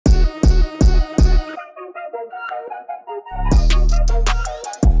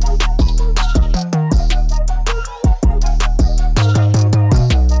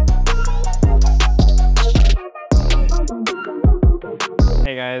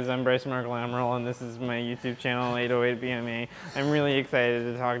guys, I'm Bryce Markle-Amaral, and this is my YouTube channel, 808BMA. I'm really excited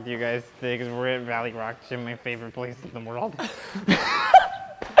to talk to you guys today because we're at Valley Rock Gym, my favorite place in the world.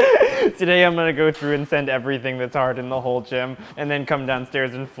 Today I'm going to go through and send everything that's hard in the whole gym, and then come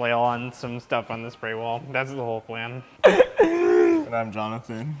downstairs and flail on some stuff on the spray wall. That's the whole plan. And I'm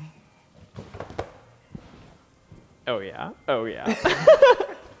Jonathan. Oh yeah, oh yeah.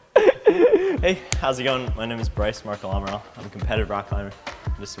 Hey, how's it going? My name is Bryce Markle-Amaral. I'm a competitive rock climber.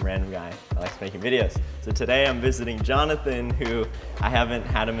 I'm just a random guy that likes making videos. So today I'm visiting Jonathan, who I haven't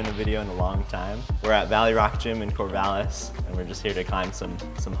had him in a video in a long time. We're at Valley Rock Gym in Corvallis, and we're just here to climb some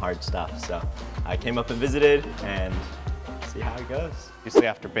hard stuff. So I came up and visited and see how it goes. Usually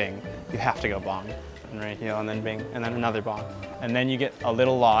after bing, you have to go bong. And right heel, and then bing, and then another bong. And then you get a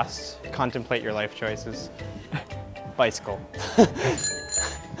little lost, contemplate your life choices. Bicycle.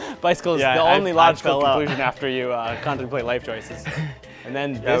 Bicycle is the only logical conclusion after you contemplate life choices. And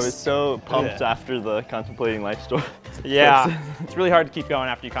then I was so pumped after the contemplating life story. Yeah, it's really hard to keep going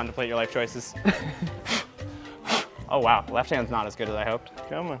after you contemplate your life choices. Oh wow, left hand's not as good as I hoped.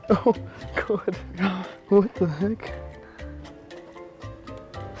 Come on. Oh, God. What the heck?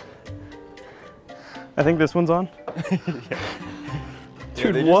 I think this one's on. Yeah.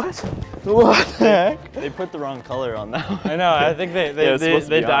 Dude, Yeah, what? What the heck? They put the wrong color on that one. I know, I think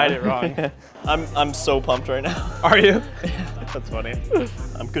they dyed it wrong. I'm so pumped right now. Are you? That's funny.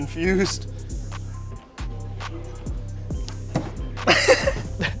 I'm confused.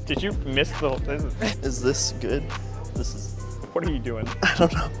 Did you miss the whole thing? Is this good? This is... What are you doing? I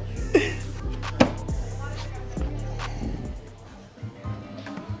don't know.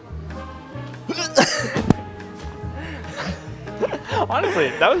 Honestly,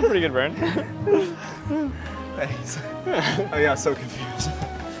 that was a pretty good burn. Thanks. Oh yeah, so confused.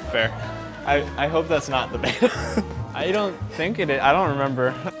 Fair. I hope that's not the beta. I don't think it is. I don't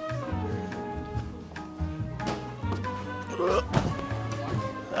remember.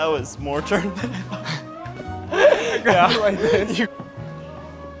 That was more turn than Yeah, like this. you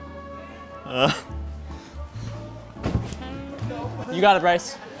got it,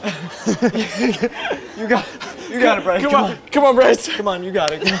 Bryce. You got it, Bryce. Come on, Bryce. Come on, you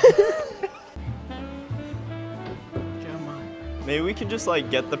got it. Come on. Maybe we can just like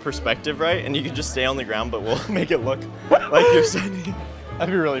get the perspective right, and you can just stay on the ground, but we'll make it look like you're standing.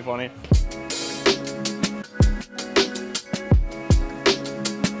 That'd be really funny.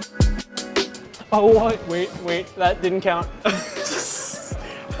 Oh, wait, that didn't count.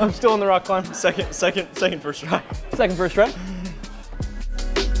 I'm still in the rock climb. Second first try. Second first try.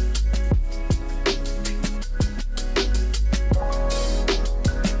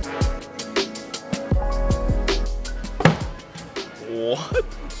 What?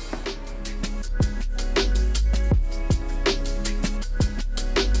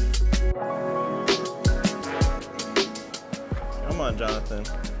 Come on, Jonathan.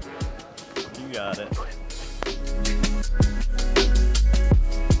 You got it.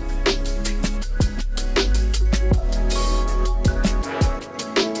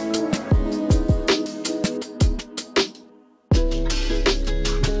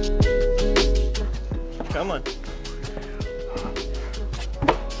 Come on.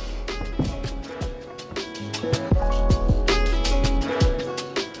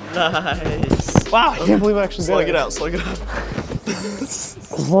 Nice. Wow, I can't believe I actually did it. Slug it out, slug it out.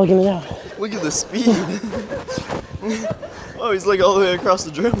 Slugging it out. Look at the speed. Oh, he's like all the way across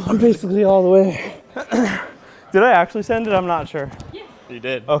the gym. I'm basically all the way. Did I actually send it? I'm not sure. Yeah. You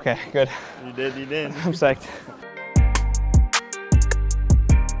did. Okay, good. You did, you did. I'm psyched.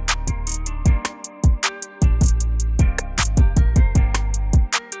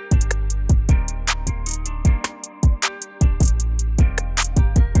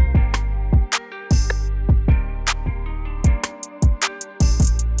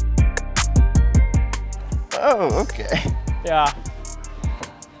 Oh, okay. Yeah.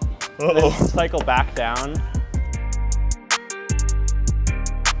 Uh-oh. Then cycle back down.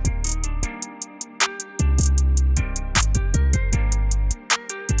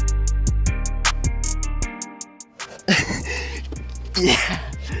 Yeah.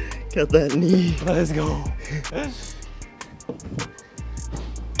 Got that knee. Let's go.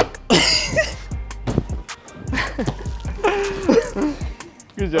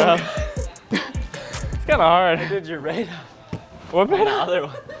 Good job. It's kind of hard. I did your beta. What beta? The other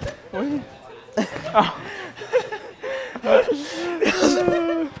one. What? Oh.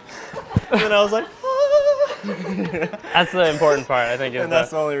 And then I was like, That's the important part, I think. Is and that's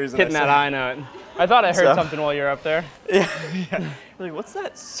the only reason hitting that high note. I thought I heard something while you were up there. Yeah. Like, what's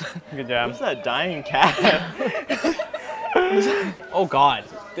that? Good job. What's that dying cat? Oh God.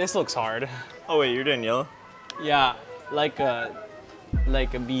 This looks hard. Oh wait, you're doing yellow? Yeah, like a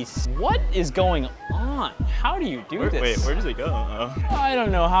beast. What is going on? How do you do this? Wait, where does it go? Oh. I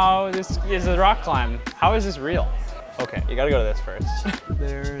don't know how this is a rock climb. How is this real? Okay, you gotta go to this first.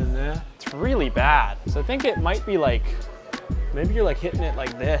 There and there. It's really bad. So I think it might be like, maybe you're like hitting it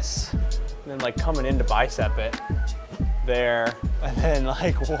like this, and then like coming in to bicep it. There, and then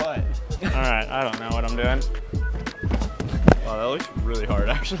like what? All right, I don't know what I'm doing. Wow, that looks really hard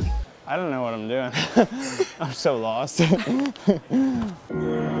actually. I don't know what I'm doing. I'm so lost.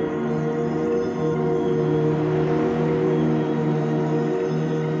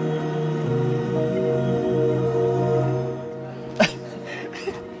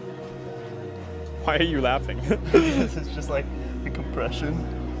 Why are you laughing? This is just like a compression.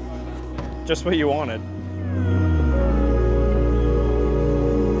 Just what you wanted.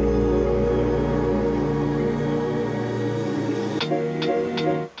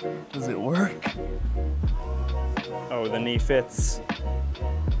 Does it work? Oh, the knee fits.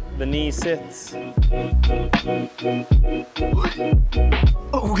 The knee sits.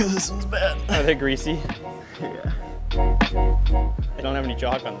 Oh, this one's bad. Are they greasy? Yeah. They don't have any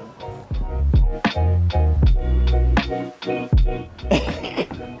chalk on them.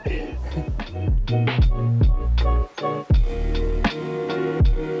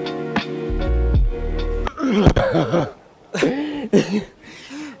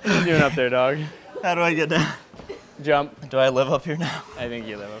 What are you doing up there, dog? How do I get down? Jump. Do I live up here now? I think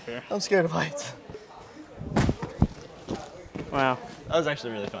you live up here. I'm scared of heights. Wow. That was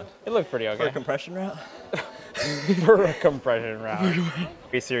actually really fun. It looked pretty For okay. a compression route? For a compression route.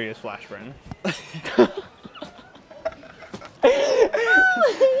 A serious flash burn.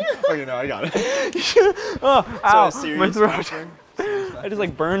 Okay, no, I got it. Oh, ow, So a my serious throat. flash burn? I just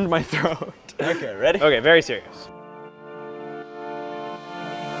like burned my throat. Okay, ready? Okay, very serious.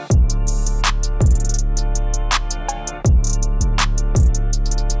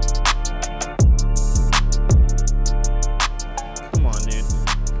 Come on, dude.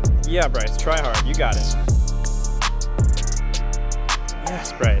 Yeah, Bryce, try hard. You got it.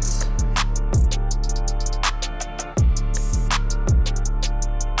 Yes, Bryce.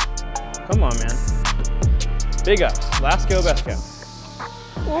 Come on, man. Big ups. Last go, best go.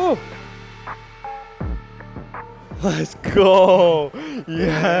 Woo! Let's go.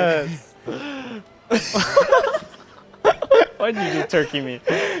 Yes. Why'd you just turkey me?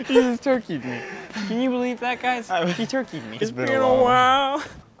 You just turkeyed me. Can you believe that, guys? He turkeyed me. It's been a while.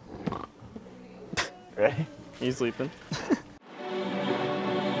 Ready? You sleeping?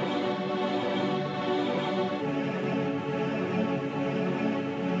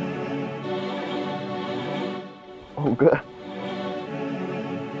 Oh, good.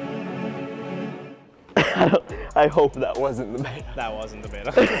 I hope that wasn't the beta. That wasn't the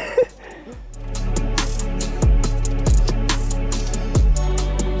beta.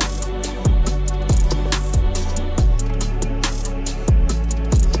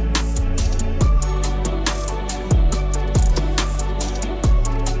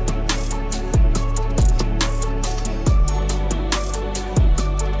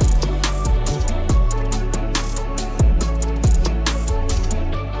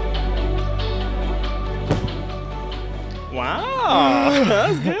 Wow, that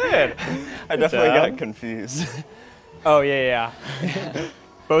was good. I definitely got confused. Oh, yeah.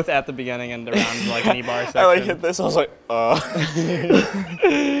 Both at the beginning and around like knee bar section. I like hit this, I was like, That's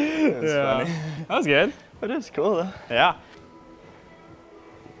Yeah. funny. That was good. It is cool though. Yeah.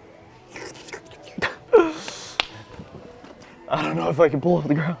 I don't know if I can pull off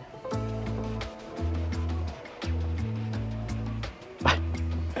the ground.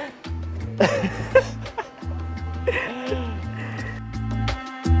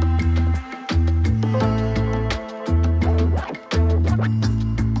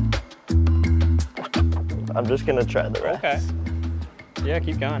 I'm just gonna try the rest. Okay. Yeah,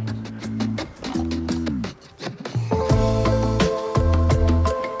 keep going.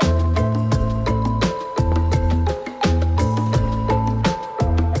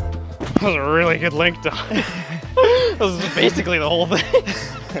 That was a really good link dog. That was basically the whole thing.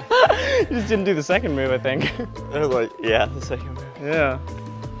 You just didn't do the second move, I think. I was like, yeah, the second move. Yeah.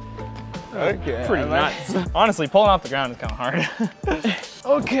 Okay. Pretty nuts. Honestly, pulling off the ground is kind of hard.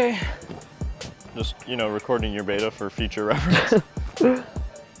 Okay. Just, you know, recording your beta for future reference.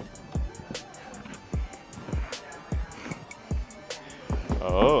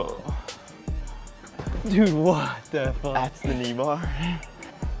 Oh. Dude, what the fuck? That's the knee bar.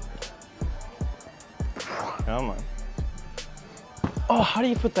 Come on. Oh, how do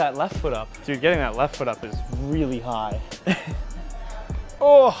you put that left foot up? Dude, getting that left foot up is really high.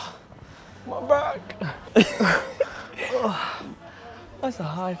 Oh, my back. Oh, that's a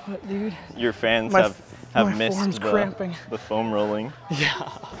high foot, dude. Your fans My have missed forearm's cramping. the foam rolling. Yeah.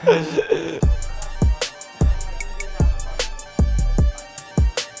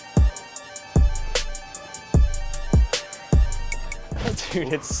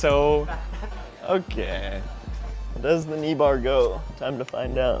 Dude, it's so... Okay. Does the knee bar go? Time to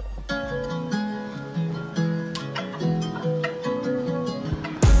find out.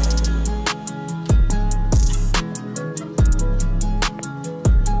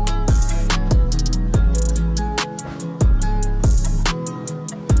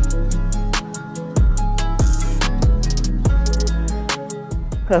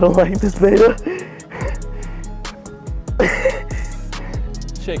 I don't like this beta.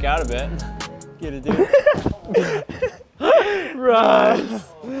 Shake out a bit. Get it, dude. Bryce.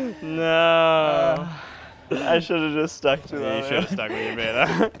 No. I should have just stuck to You that. should have stuck with your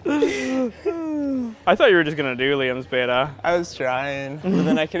beta. I thought you were just gonna do Liam's beta. I was trying, but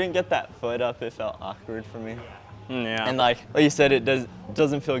then I couldn't get that foot up. It felt awkward for me. Yeah. And like you said, it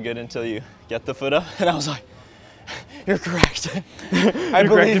doesn't feel good until you get the foot up. And I was like, you're correct. I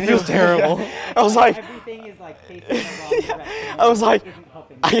believe it feels terrible. Yeah. I was like, everything is like facing the wrong direction. I was like, Isn't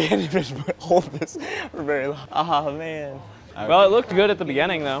helping. I can't even hold this for very long. Oh man. Well, it looked good at the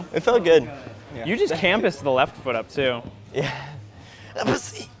beginning, though. It felt good. Yeah. You just campused the left foot up, too. Yeah.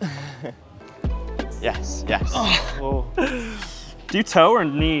 Yes, yes. Oh. Do you toe or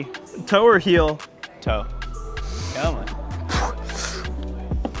knee? Toe or heel? Toe. Come on.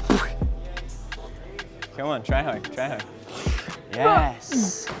 Come on, try hard, try hard.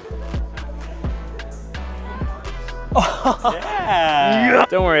 Yes. Yeah.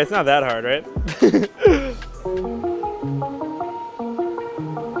 Don't worry, it's not that hard, right?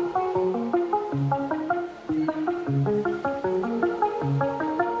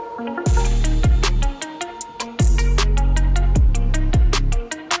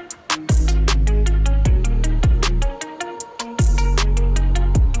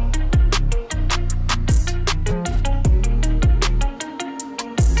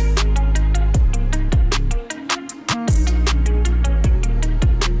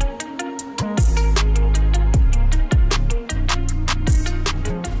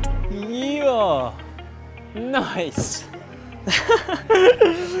 Nice.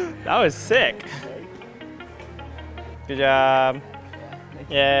 That was sick. Good job.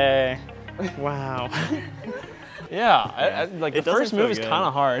 Yay. Wow. Yeah, I, like the first move is kind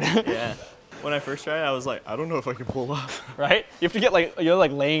of hard. Yeah. When I first tried, I was like, I don't know if I can pull up. Right? You have to get like, you're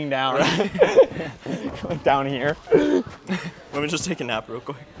like laying down, right? Like down here. Let me just take a nap real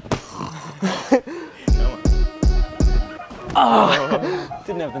quick. Oh,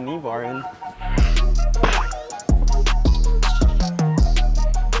 didn't have the knee bar in.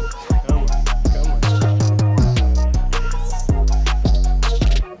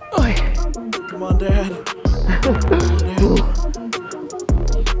 Come on, Dad. Come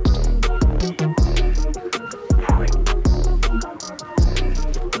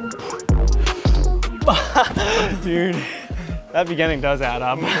on, Dad. Dude, that beginning does add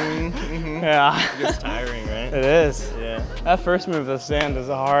up. Yeah. It gets tiring, right? It is. Yeah. That first move, the stand, is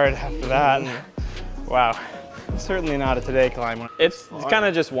hard after that. Wow. Certainly not a today climb. It's kind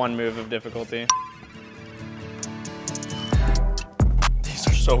of just one move of difficulty. These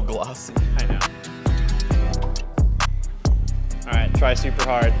are so glossy. I know. All right, try super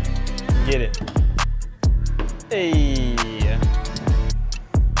hard. Get it. Hey.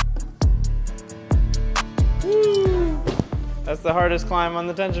 Woo. That's the hardest climb on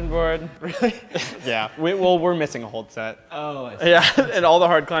the tension board. Really? Yeah. Well, we're missing a hold set. Oh, I see. Yeah, and all the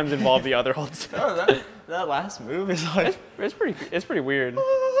hard climbs involve the other hold set. Oh, that last move is like... It's pretty weird.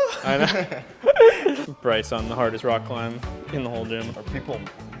 I know. Bryce on the hardest rock climb in the whole gym. Are people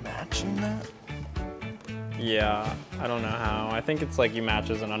matching that? Yeah, I don't know how. I think it's like you match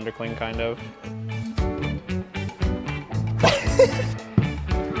as an undercling, kind of.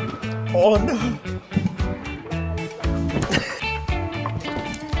 Oh no!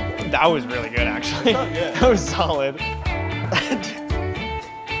 That was really good, actually. Oh, yeah. That was solid.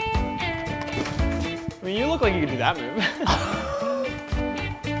 I mean, you look like you could do that move.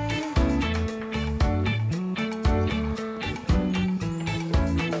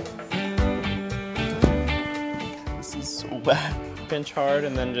 This is so bad. Pinch hard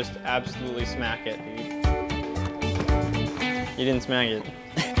and then just absolutely smack it, dude. You didn't smack it.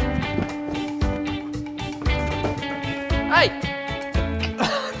 Hey!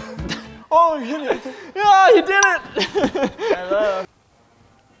 Oh, you did it! Yeah, you did it! Hello.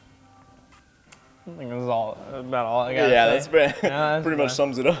 I think this is about all I got. Yeah, that's pretty, that's pretty much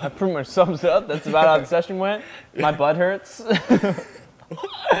sums it up. That pretty much sums it up. That's about how the session went. My butt hurts. I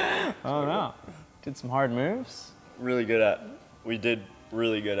don't know. Did some hard moves. We did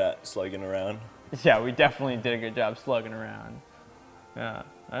really good at slugging around. Yeah, we definitely did a good job slugging around. Yeah,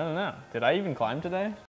 I don't know. Did I even climb today?